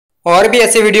और भी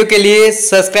ऐसे वीडियो के लिए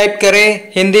सब्सक्राइब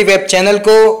करें हिंदी वेब चैनल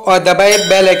को और दबाएं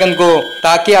बेल आइकन को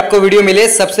ताकि आपको वीडियो मिले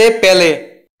सबसे पहले।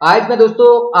 आज मैं दोस्तों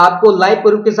आपको लाइव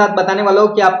प्रूफ के साथ बताने वाला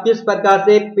हूँ कि आप किस प्रकार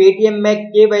से पेटीएम में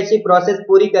केवाईसी प्रोसेस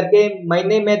पूरी करके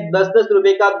महीने में 10-10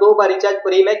 रुपए का 2 बार रिचार्ज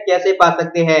फ्री में कैसे पा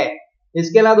सकते हैं।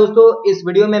 इसके अलावा दोस्तों इस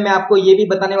वीडियो में मैं आपको ये भी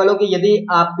बताने वाला हूँ कि यदि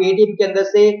आप पेटीएम के अंदर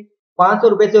से 500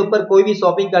 रुपए से ऊपर कोई भी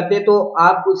शॉपिंग करते हैं तो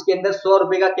आप उसके अंदर 100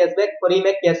 रुपए का कैशबैक फ्री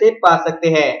में कैसे पा सकते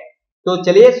हैं। तो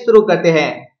चलिए शुरू करते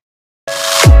हैं।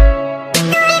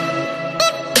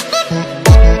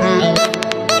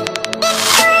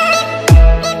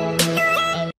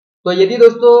 तो यदि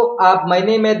दोस्तों आप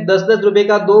महीने में 10-10 रुपए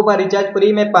का 2 बार रिचार्ज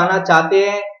फ्री में पाना चाहते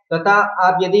हैं तथा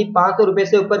आप यदि 500 रुपए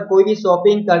से ऊपर कोई भी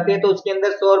शॉपिंग करते हैं तो उसके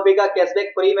अंदर 100 रुपए का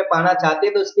कैशबैक फ्री में पाना चाहते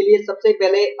हैं तो उसके लिए सबसे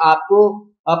पहले आपको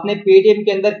अपने पेटीएम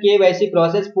के अंदर केवाईसी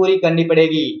प्रोसेस पूरी करनी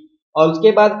पड़ेगी और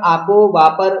उसके बाद आपको वहां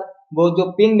पर वो जो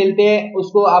पिन मिलते हैं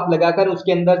उसको आप लगाकर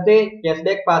उसके अंदर से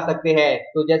कैशबैक पा सकते हैं।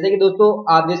 तो जैसे कि दोस्तों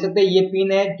आप देख सकते हैं ये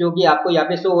पिन है जो कि आपको यहाँ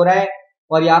पे शो हो रहा है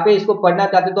और यहाँ पे इसको पढ़ना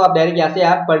चाहते हैं तो आप डायरेक्ट यहाँ से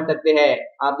आप पढ़ सकते हैं।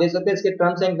 आप देख सकते हैं इसके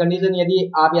टर्म्स एंड कंडीशन,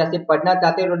 यदि आप यहाँ से पढ़ना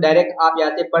चाहते हैं तो डायरेक्ट आप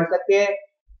यहाँ से पढ़ सकते हैं।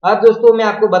 अब दोस्तों मैं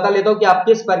आपको बता लेता हूँ कि आप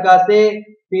किस प्रकार से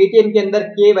पेटीएम के अंदर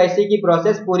केवाईसी की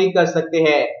प्रोसेस पूरी कर सकते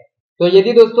हैं। तो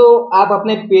यदि दोस्तों आप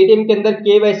अपने पेटीएम के अंदर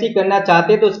केवाईसी करना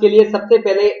चाहते हैं तो उसके लिए सबसे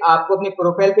पहले आपको अपने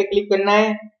प्रोफाइल पे क्लिक करना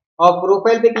है और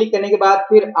प्रोफाइल पे क्लिक करने के बाद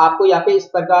फिर आपको यहाँ पे इस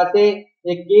प्रकार से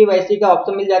एक केवाईसी का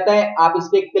ऑप्शन मिल जाता है। आप इस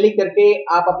पे क्लिक करके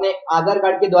आप अपने आधार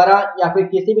कार्ड के द्वारा या फिर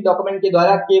किसी भी डॉक्यूमेंट के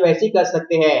द्वारा केवाईसी कर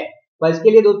सकते हैं। पर इसके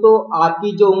लिए दोस्तों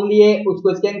आपकी जो उंगली है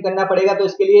उसको स्कैन करना पड़ेगा, तो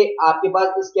इसके लिए आपके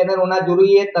पास स्कैनर होना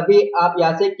जरूरी है, तभी आप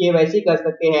यहाँ से केवाईसी कर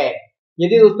सकते हैं।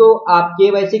 यदि दोस्तों आप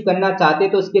केवाईसी करना चाहते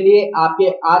हैं तो उसके लिए आपके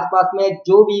आसपास में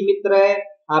जो भी मित्र है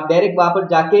आप डायरेक्ट वहां पर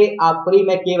जाके आप फ्री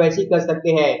में केवाईसी कर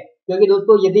सकते हैं, क्योंकि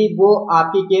दोस्तों यदि वो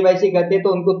आपकी केवाईसी करते हैं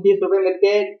तो उनको 30 रुपए मिलते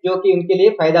हैं जो कि उनके लिए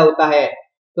फायदा होता है।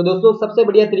 तो दोस्तों सबसे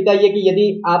बढ़िया तरीका ये कि यदि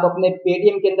आप अपने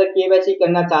पेटीएम के अंदर केवाईसी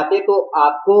करना चाहते हैं तो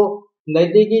आपको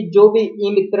नजदीकी जो भी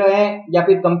ई मित्र है या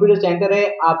फिर कंप्यूटर सेंटर है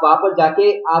आप वहां पर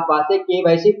जाके आप वहां से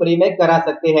केवाईसी फ्री में करा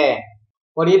सकते हैं।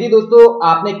 और यदि दोस्तों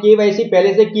आपने केवाईसी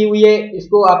पहले से की हुई है,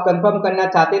 इसको आप कंफर्म करना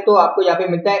चाहते हैं तो आपको यहाँ पे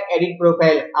मिलता है एडिट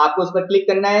प्रोफाइल, आपको उस पर क्लिक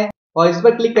करना है और इस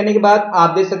पर क्लिक करने के बाद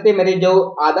आप देख सकते हैं मेरे जो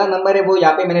आधार नंबर है वो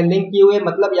यहाँ पे मैंने लिंक किए हुए,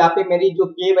 मतलब यहाँ पे मेरी जो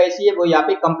केवाईसी है वो यहाँ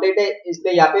पे कंप्लीट है,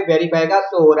 इसलिए यहाँ पे वेरीफाई का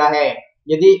शो हो रहा है।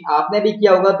 यदि आपने भी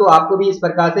किया होगा तो आपको भी इस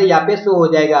प्रकार से यहाँ पे शो हो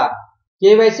जाएगा।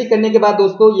 केवाईसी करने के बाद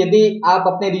दोस्तों यदि आप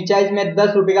अपने रिचार्ज में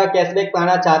 10 रुपए का कैशबैक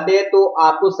पाना चाहते हैं तो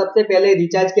आपको सबसे पहले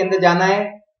रिचार्ज के अंदर जाना है।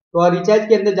 तो रिचार्ज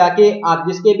के अंदर जाके आप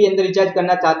जिसके भी अंदर रिचार्ज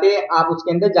करना चाहते हैं आप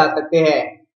उसके अंदर जा सकते हैं।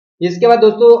 इसके बाद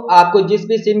दोस्तों आपको जिस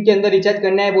भी सिम के अंदर रिचार्ज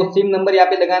करना है वो सिम नंबर यहाँ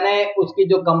पे लगाना है, उसकी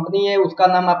जो कंपनी है उसका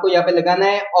नाम आपको यहाँ पे लगाना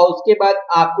है और उसके बाद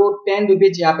आपको 10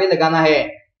 रुपीज यहाँ पे लगाना है।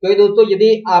 क्योंकि दोस्तों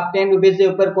यदि आप 10 रुपीज से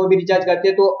ऊपर कोई भी रिचार्ज करते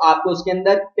हैं तो आपको उसके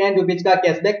अंदर 10 रुपीज का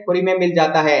कैशबैक फ्री में मिल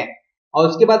जाता है। और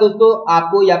उसके बाद दोस्तों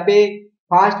आपको यहाँ पे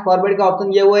फास्ट फॉरवर्ड का ऑप्शन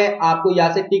दिया हुआ है, आपको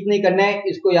यहाँ से टिक नहीं करना है,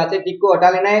 इसको यहाँ से टिक को हटा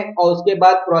लेना है और उसके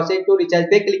बाद प्रोसेस टू रिचार्ज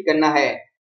पे क्लिक करना है।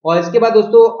 और इसके बाद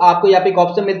दोस्तों आपको यहाँ पे एक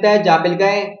ऑप्शन मिलता है जहाँ पे लिखा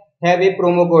है हैव ए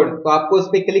प्रोमो कोड, तो आपको इस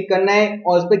पे क्लिक करना है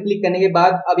और इस पे क्लिक करने के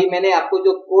बाद अभी मैंने आपको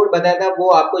जो कोड बताया था वो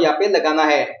आपको यहाँ पे लगाना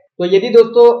है। तो यदि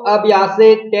दोस्तों अब यहाँ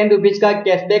से 10 रुपीज का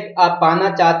कैशबैक आप पाना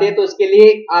चाहते हैं तो उसके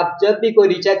लिए आप जब भी कोई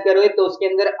रिचार्ज करोगे तो उसके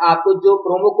अंदर आपको जो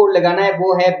प्रोमो कोड लगाना है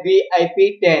वो है VIP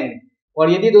 10।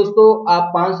 और यदि दोस्तों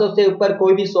आप 500 से ऊपर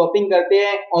कोई भी शॉपिंग करते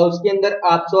हैं और उसके अंदर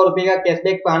आप 100 रुपए का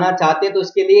कैशबैक पाना चाहते हैं तो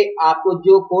उसके लिए आपको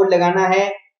जो कोड लगाना है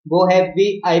वो है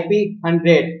VIP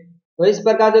 100। तो इस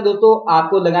प्रकार से दोस्तों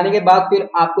आपको लगाने के बाद फिर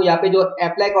आपको यहाँ पे जो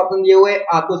अप्लाई का ऑप्शन दिए हुए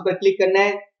आपको उस पर क्लिक करना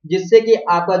है, जिससे कि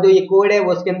आपका जो ये कोड है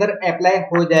वो उसके अंदर अप्लाई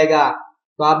हो जाएगा।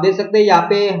 तो आप देख सकते हैं यहाँ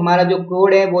पे हमारा जो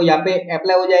कोड है वो यहाँ पे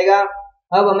अप्लाई हो जाएगा।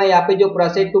 अब हमें यहाँ पे जो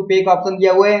प्रोसेस टू पे का ऑप्शन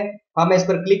दिया हुआ है हमें इस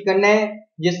पर क्लिक करना है,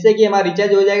 जिससे कि हमारा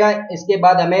रिचार्ज हो जाएगा। इसके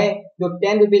बाद हमें जो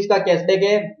 10 रुपीज का कैशबैक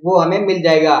है वो हमें मिल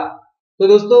जाएगा। तो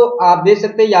दोस्तों आप देख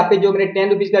सकते हैं यहाँ पे जो मैंने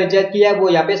 10 रुपीज का रिचार्ज किया है वो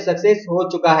यहाँ पे सक्सेस हो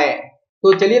चुका है।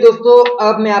 तो चलिए दोस्तों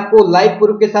अब मैं आपको लाइव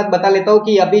प्रूफ के साथ बता लेता हूँ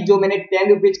कि अभी जो मैंने 10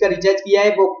 रुपीज का रिचार्ज किया है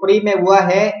वो फ्री में हुआ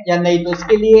है या नहीं। तो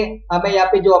इसके लिए हमें यहाँ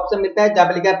पे जो ऑप्शन मिलता है जहाँ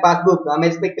पे लिखा है पासबुक, हमें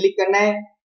इस पर क्लिक करना है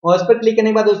और इस पर क्लिक करने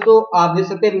के बाद दोस्तों आप देख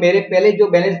सकते हैं मेरे पहले जो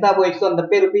बैलेंस था वो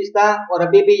 190 रुपीज था और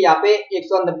अभी भी यहाँ पे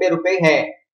 190 रुपए है।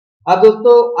 अब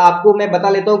दोस्तों आपको मैं बता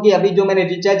लेता हूँ कि अभी जो मैंने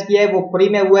रिचार्ज किया है वो फ्री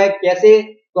में हुआ है कैसे।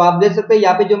 तो आप देख सकते हैं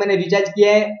यहाँ पे जो मैंने रिचार्ज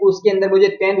किया है उसके अंदर मुझे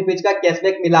 10 रुपीज का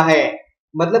कैशबैक मिला है।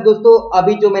 मतलब दोस्तों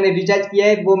अभी जो मैंने रिचार्ज किया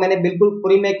है वो मैंने बिल्कुल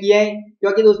फ्री में किया है,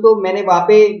 क्योंकि दोस्तों मैंने वहां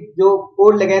पे जो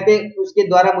कोड लगाए थे उसके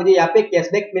द्वारा मुझे यहाँ पे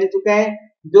कैशबैक मिल चुका है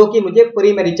जो कि मुझे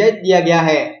फ्री में रिचार्ज दिया गया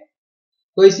है।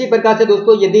 तो इसी प्रकार से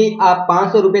दोस्तों यदि आप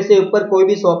 500 रुपए से ऊपर कोई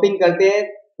भी शॉपिंग करते हैं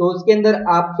तो उसके अंदर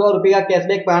आप 100 रुपए का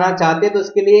कैशबैक पाना चाहते हैं तो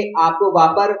इसके लिए आपको वहां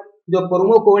पर जो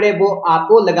प्रोमो कोड है वो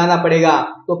आपको लगाना पड़ेगा।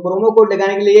 तो प्रोमो कोड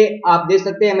लगाने के लिए आप देख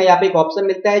सकते हैं हमें यहाँ पे एक ऑप्शन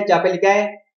मिलता है जहाँ पे लिखा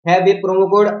है विद प्रोमो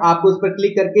कोड। आपको उस पर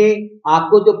क्लिक करके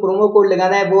आपको जो प्रोमो कोड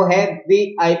लगाना है वो है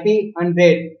VIP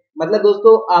 100। मतलब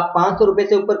दोस्तों आप 500 रुपए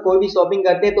से ऊपर कोई भी शॉपिंग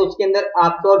करते हैं तो उसके अंदर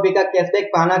आप 100 रुपए का कैशबैक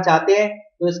पाना चाहते हैं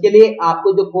तो इसके लिए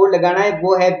आपको जो कोड लगाना है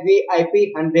वो है VIP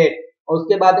 100 और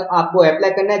उसके बाद आपको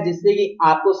अप्लाई करना है जिससे कि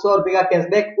आपको 100 रुपए का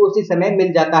कैशबैक उसी समय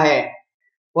मिल जाता है।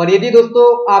 और यदि दोस्तों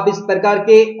आप इस प्रकार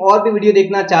के और भी वीडियो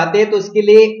देखना चाहते हैं तो इसके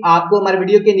लिए आपको हमारे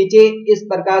वीडियो के नीचे इस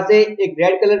प्रकार से एक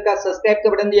रेड कलर का सब्सक्राइब का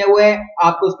बटन दिया हुआ है,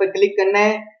 आपको उस पर क्लिक करना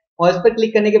है और इस पर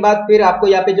क्लिक करने के बाद फिर आपको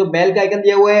यहाँ पे जो बेल का आइकन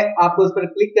दिया हुआ है आपको उस पर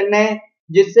क्लिक करना है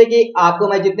जिससे कि आपको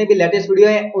हमारे जितने भी लेटेस्ट वीडियो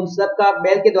है उन सब का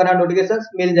बेल के द्वारा नोटिफिकेशन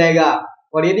मिल जाएगा।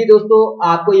 और यदि दोस्तों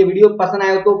आपको ये वीडियो पसंद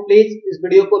आया हो तो प्लीज इस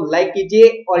वीडियो को लाइक कीजिए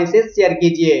और इसे शेयर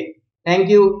कीजिए। Thank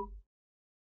you.